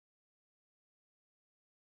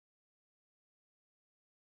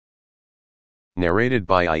Narrated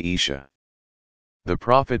by Aisha. The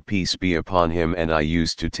Prophet peace be upon him and I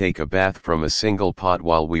used to take a bath from a single pot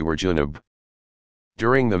while we were junub.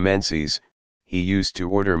 During the menses, he used to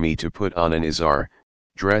order me to put on an izar,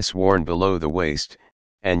 dress worn below the waist,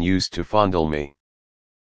 and used to fondle me.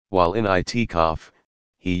 While in itikaf,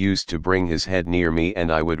 he used to bring his head near me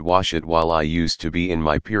and I would wash it while I used to be in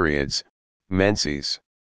my periods, menses.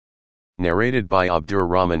 Narrated by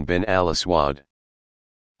Abdurrahman bin al-Aswad.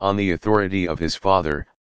 On the authority of his father,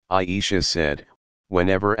 Aisha said,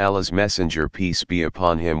 whenever Allah's Messenger peace be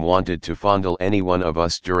upon him wanted to fondle any one of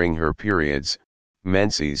us during her periods,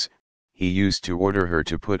 menses, he used to order her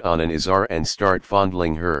to put on an izar and start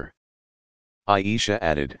fondling her. Aisha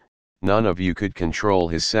added, none of you could control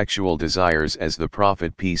his sexual desires as the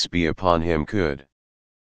Prophet peace be upon him could.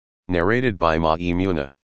 Narrated by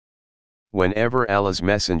Ma'imuna. Whenever Allah's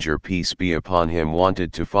Messenger peace be upon him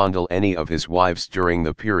wanted to fondle any of his wives during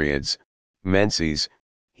the periods, menses,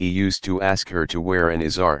 he used to ask her to wear an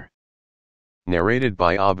izar. Narrated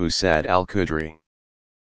by Abu Sa'd al-Khudri.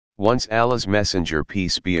 Once Allah's Messenger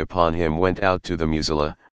peace be upon him went out to the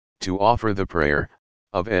musalla, to offer the prayer,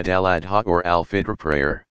 of Eid al-Adha or al-Fitr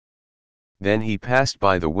prayer. Then he passed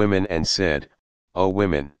by the women and said, O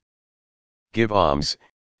women! Give alms,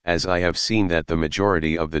 as I have seen that the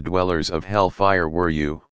majority of the dwellers of hellfire were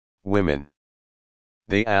you, women.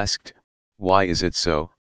 They asked, why is it so,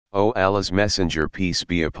 O Allah's Messenger peace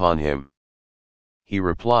be upon him? He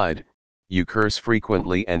replied, you curse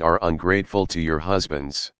frequently and are ungrateful to your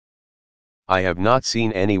husbands. I have not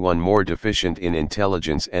seen anyone more deficient in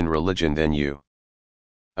intelligence and religion than you.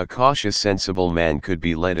 A cautious sensible man could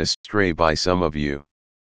be led astray by some of you.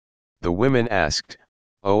 The women asked,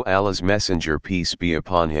 O Allah's Messenger peace be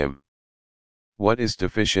upon him, what is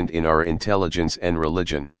deficient in our intelligence and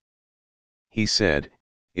religion? He said,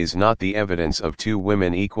 is not the evidence of two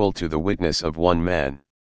women equal to the witness of one man?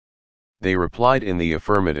 They replied in the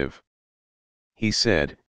affirmative. He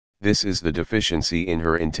said, this is the deficiency in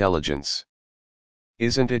her intelligence.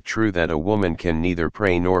 Isn't it true that a woman can neither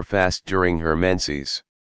pray nor fast during her menses?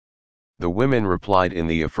 The women replied in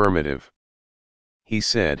the affirmative. He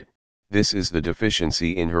said, this is the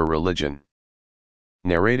deficiency in her religion.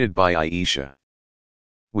 Narrated by Aisha.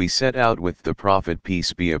 We set out with the Prophet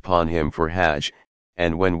peace be upon him for Hajj,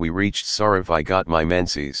 and when we reached Sarif I got my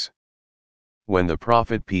menses. When the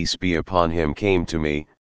Prophet peace be upon him came to me,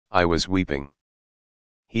 I was weeping.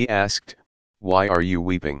 He asked, why are you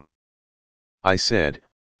weeping? I said,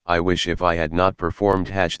 I wish if I had not performed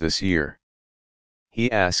Hajj this year.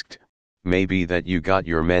 He asked, maybe that you got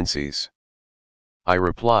your menses. I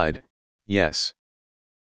replied, yes.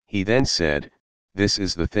 He then said, this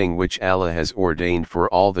is the thing which Allah has ordained for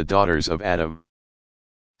all the daughters of Adam.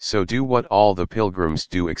 So do what all the pilgrims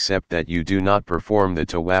do except that you do not perform the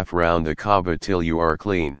tawaf round the Kaaba till you are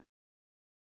clean.